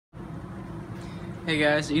Hey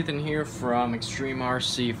guys, Ethan here from Extreme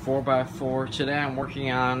RC 4x4. Today I'm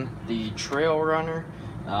working on the Trail Runner.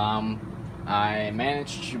 I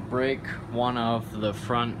managed to break one of the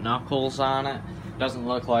front knuckles on it. Doesn't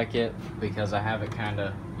look like it because I have it kind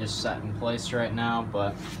of just set in place right now,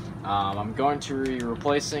 but I'm going to be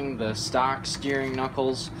replacing the stock steering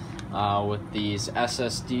knuckles with these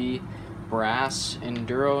SSD brass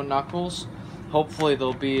enduro knuckles. Hopefully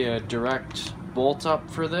there'll be a direct bolt up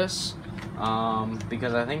for this.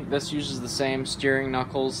 Because I think this uses the same steering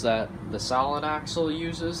knuckles that the solid axle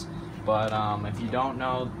uses, but if you don't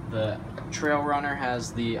know, the Trail Runner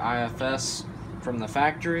has the IFS from the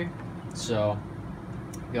factory, so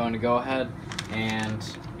I'm going to go ahead and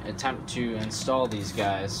attempt to install these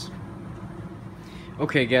guys.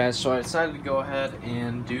 Okay guys, so I decided to go ahead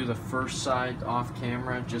and do the first side off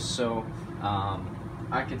camera just so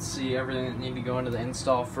I could see everything that needed to go into the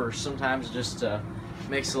install first. Sometimes just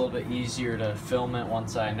makes it a little bit easier to film it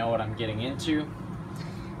once I know what I'm getting into.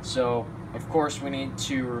 So of course we need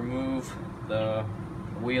to remove the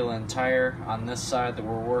wheel and tire on this side that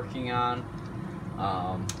we're working on.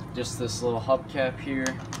 Just this little hubcap here,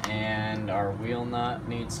 and our wheel nut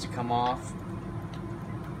needs to come off.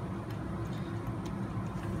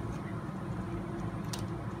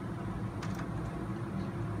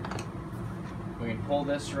 We can pull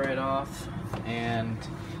this right off, and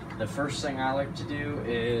the first thing I like to do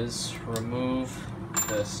is remove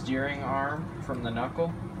the steering arm from the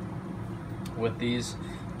knuckle with these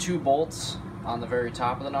two bolts on the very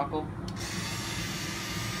top of the knuckle.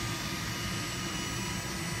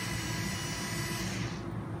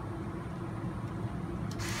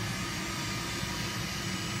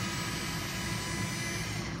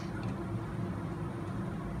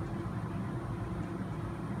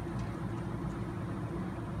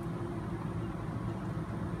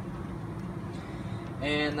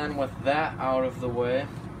 And then with that out of the way,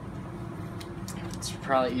 it's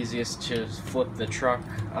probably easiest to flip the truck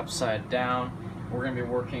upside down. We're going to be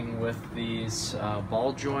working with these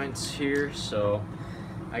ball joints here, so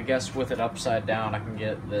I guess with it upside down I can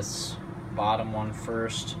get this bottom one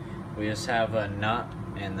first. We just have a nut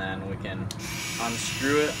and then we can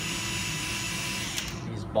unscrew it.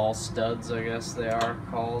 These ball studs, I guess they are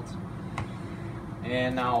called.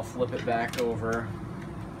 And now I'll flip it back over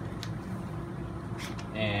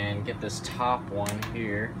and get this top one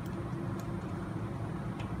here.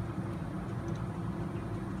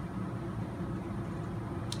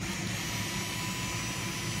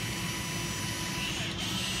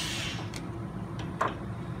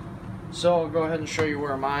 So I'll go ahead and show you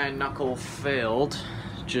where my knuckle failed,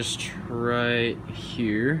 just right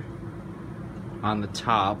here on the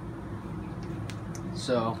top.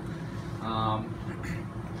 So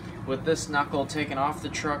with this knuckle taken off the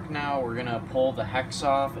truck now, we're gonna pull the hex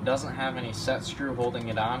off. It doesn't have any set screw holding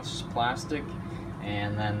it on, it's just plastic.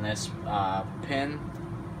 And then this pin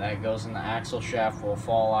that goes in the axle shaft will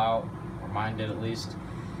fall out, or mine did at least.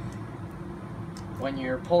 When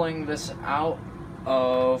you're pulling this out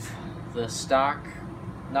of the stock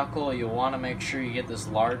knuckle, you'll want to make sure you get this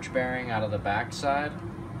large bearing out of the back side.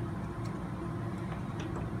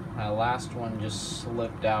 My last one just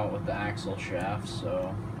slipped out with the axle shaft,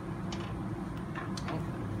 so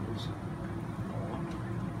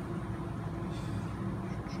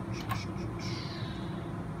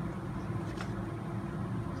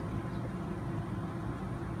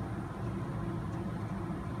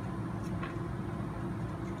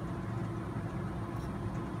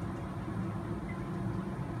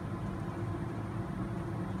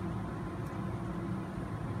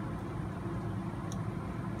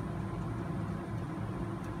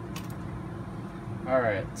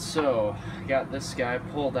alright, so got this guy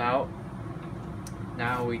pulled out.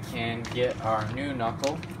 Now we can get our new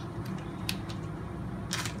knuckle.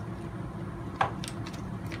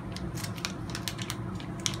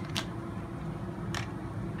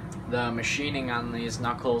 The machining on these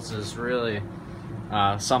knuckles is really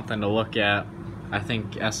something to look at. I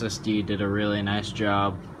think SSD did a really nice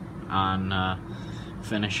job on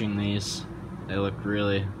finishing these. They look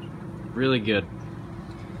really, really good.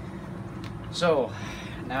 So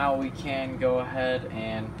now we can go ahead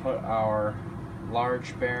and put our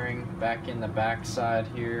large bearing back in the back side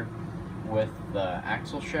here with the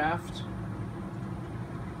axle shaft.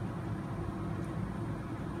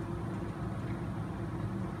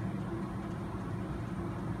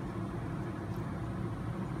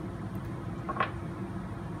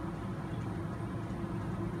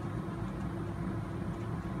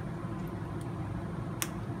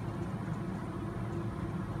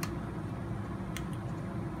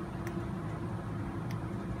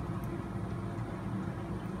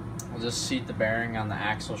 we'll just seat the bearing on the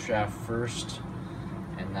axle shaft first,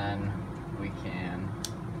 and then we can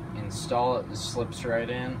install it. It slips right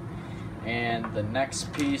in. And the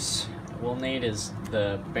next piece we'll need is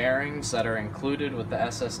the bearings that are included with the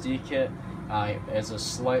SSD kit. It's a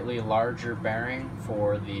slightly larger bearing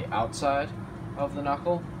for the outside of the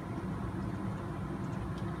knuckle.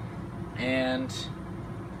 And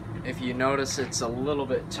if you notice, it's a little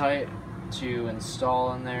bit tight to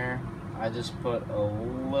install in there. I just put a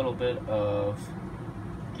little bit of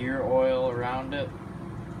gear oil around it.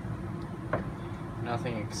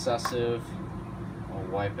 Nothing excessive.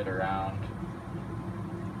 We'll wipe it around.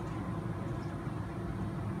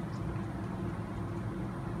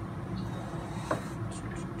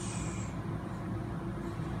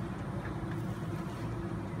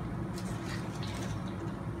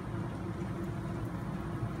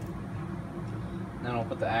 Then I'll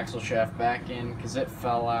put the axle shaft back in because it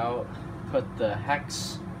fell out. Put the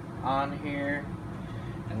hex on here,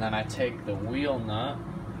 and then I take the wheel nut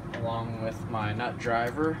along with my nut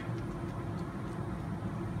driver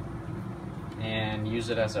and use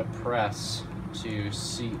it as a press to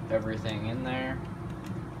seat everything in there.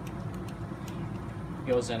 It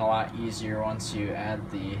goes in a lot easier once you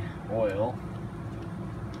add the oil.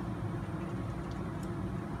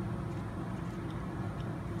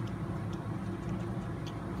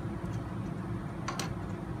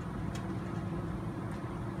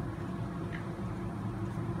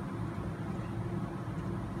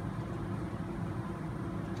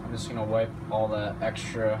 I'm just gonna wipe all the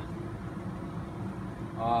extra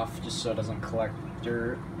off just so it doesn't collect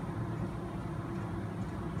dirt.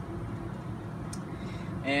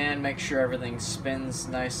 And make sure everything spins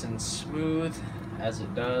nice and smooth as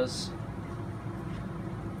it does.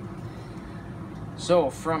 So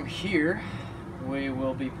from here, we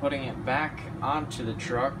will be putting it back onto the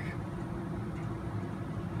truck.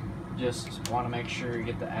 Just want to make sure you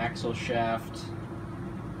get the axle shaft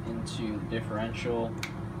into the differential.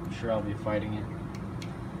 I'm sure I'll be fighting it.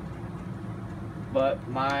 But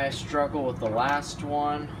my struggle with the last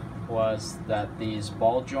one was that these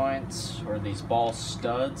ball joints, or these ball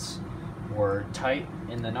studs, were tight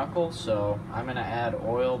in the knuckle, so I'm going to add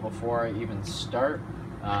oil before I even start,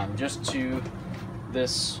 just to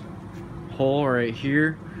this hole right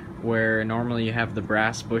here where normally you have the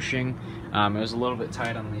brass bushing. It was a little bit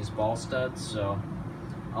tight on these ball studs, so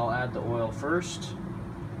I'll add the oil first,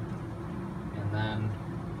 and then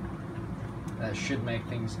that should make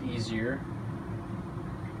things easier.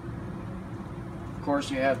 Of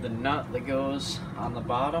course, you have the nut that goes on the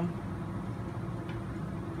bottom.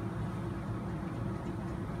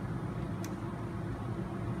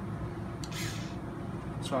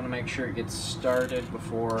 Just want to make sure it gets started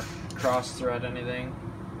before cross thread anything.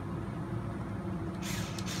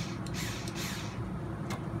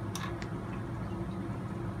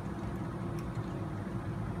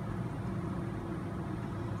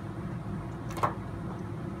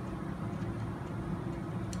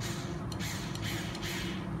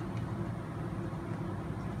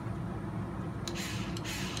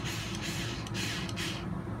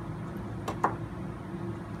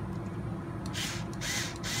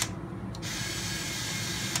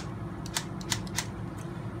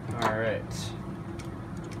 Alright,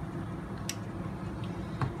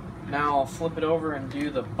 now I'll flip it over and do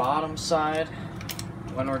the bottom side.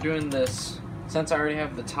 When we're doing this, since I already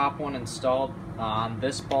have the top one installed on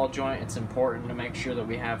this ball joint, it's important to make sure that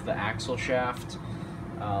we have the axle shaft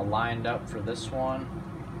lined up for this one.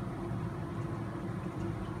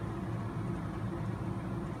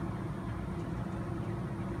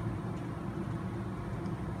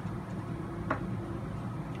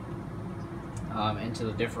 Into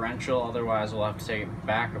the differential, otherwise we'll have to take it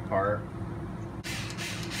back apart.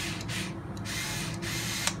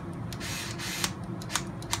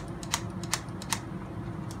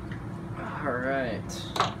 Alright,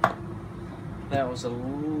 that was a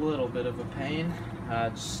little bit of a pain,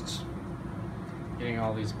 just getting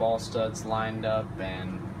all these ball studs lined up,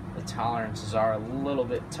 and the tolerances are a little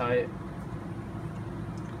bit tight,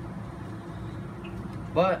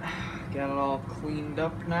 but got it all cleaned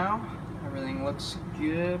up now. Everything looks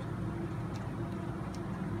good.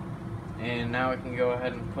 And now we can go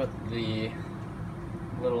ahead and put the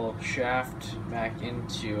little shaft back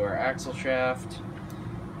into our axle shaft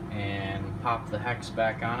and pop the hex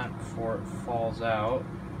back on it before it falls out.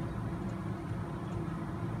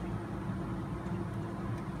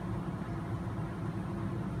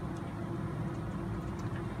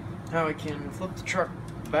 Now we can flip the truck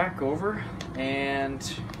back over, and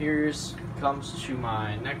here's comes to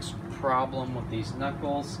my next problem with these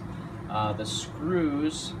knuckles. The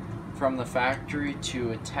screws from the factory to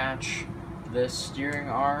attach this steering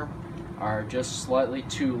arm are just slightly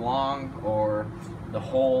too long, or the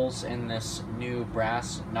holes in this new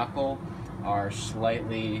brass knuckle are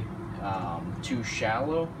slightly too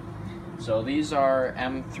shallow. So these are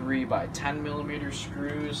M3 by 10 millimeter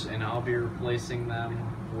screws, and I'll be replacing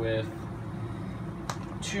them with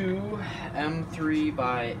two M3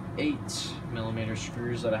 by 8 millimeter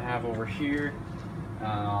screws that I have over here.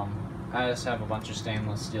 I just have a bunch of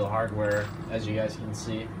stainless steel hardware, as you guys can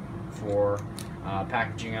see, for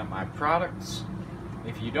packaging up my products.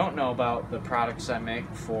 If you don't know about the products I make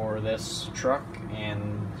for this truck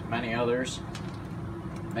and many others,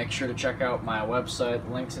 make sure to check out my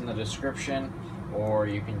website, links in the description, or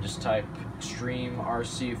you can just type Extreme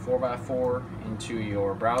RC 4x4 into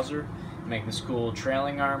your browser. Make this cool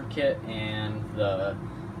trailing arm kit and the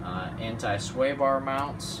anti-sway bar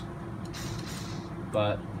mounts.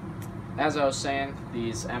 But as I was saying,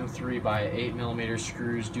 these M3 by 8 millimeter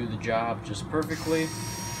screws do the job just perfectly.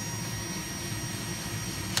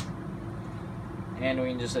 And we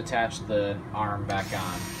can just attach the arm back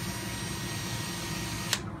on.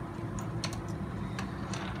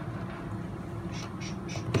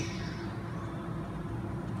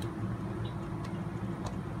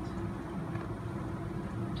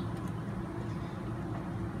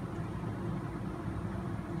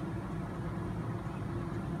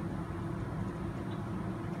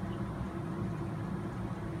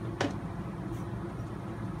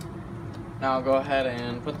 Now I'll go ahead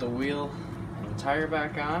and put the wheel and tire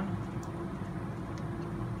back on.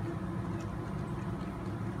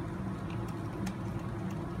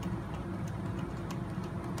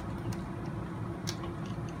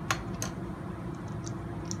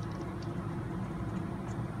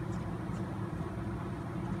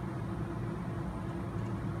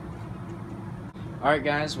 Alright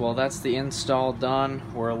guys, well that's the install done.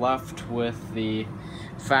 We're left with the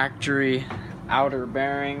factory outer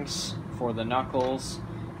bearings for the knuckles.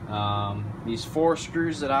 These 4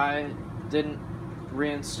 screws that I didn't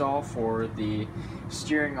reinstall for the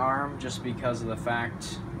steering arm just because of the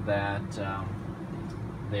fact that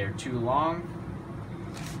they're too long,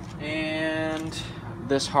 and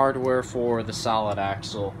this hardware for the solid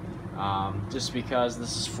axle, just because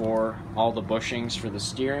this is for all the bushings for the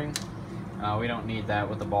steering. We don't need that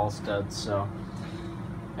with the ball studs. So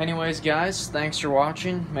anyways guys, thanks for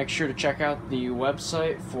watching. Make sure to check out the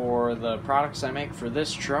website for the products I make for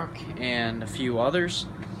this truck and a few others.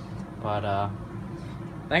 But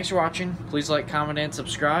thanks for watching. Please like, comment, and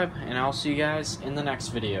subscribe, and I'll see you guys in the next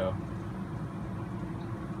video.